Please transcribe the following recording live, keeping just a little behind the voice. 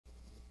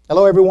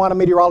Hello everyone, I'm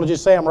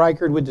meteorologist Sam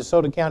Reichard with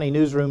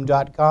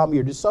DeSotoCountyNewsroom.com,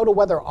 your DeSoto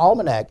Weather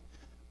Almanac,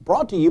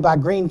 brought to you by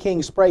Green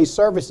King Spray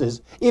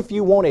Services. If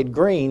you want it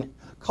green,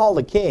 call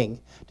the King.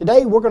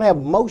 Today we're going to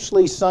have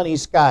mostly sunny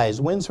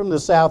skies, winds from the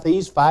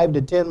southeast 5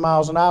 to 10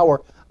 miles an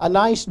hour. A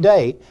nice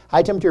day,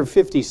 high temperature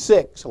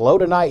 56, low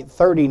tonight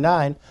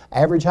 39,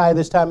 average high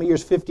this time of year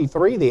is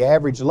 53, the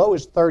average low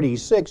is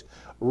 36.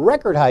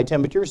 Record high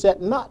temperature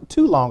set not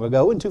too long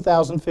ago in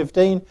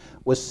 2015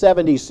 was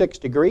 76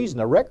 degrees, and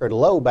the record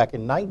low back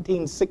in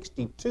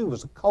 1962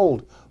 was a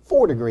cold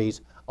 4 degrees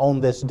on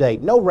this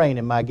date. No rain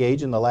in my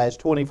gauge in the last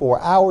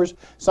 24 hours.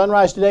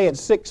 Sunrise today at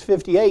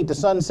 6:58, the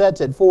sun sets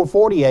at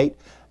 4:48.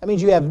 That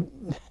means you have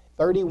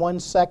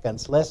 31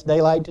 seconds less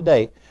daylight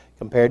today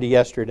compared to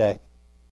yesterday.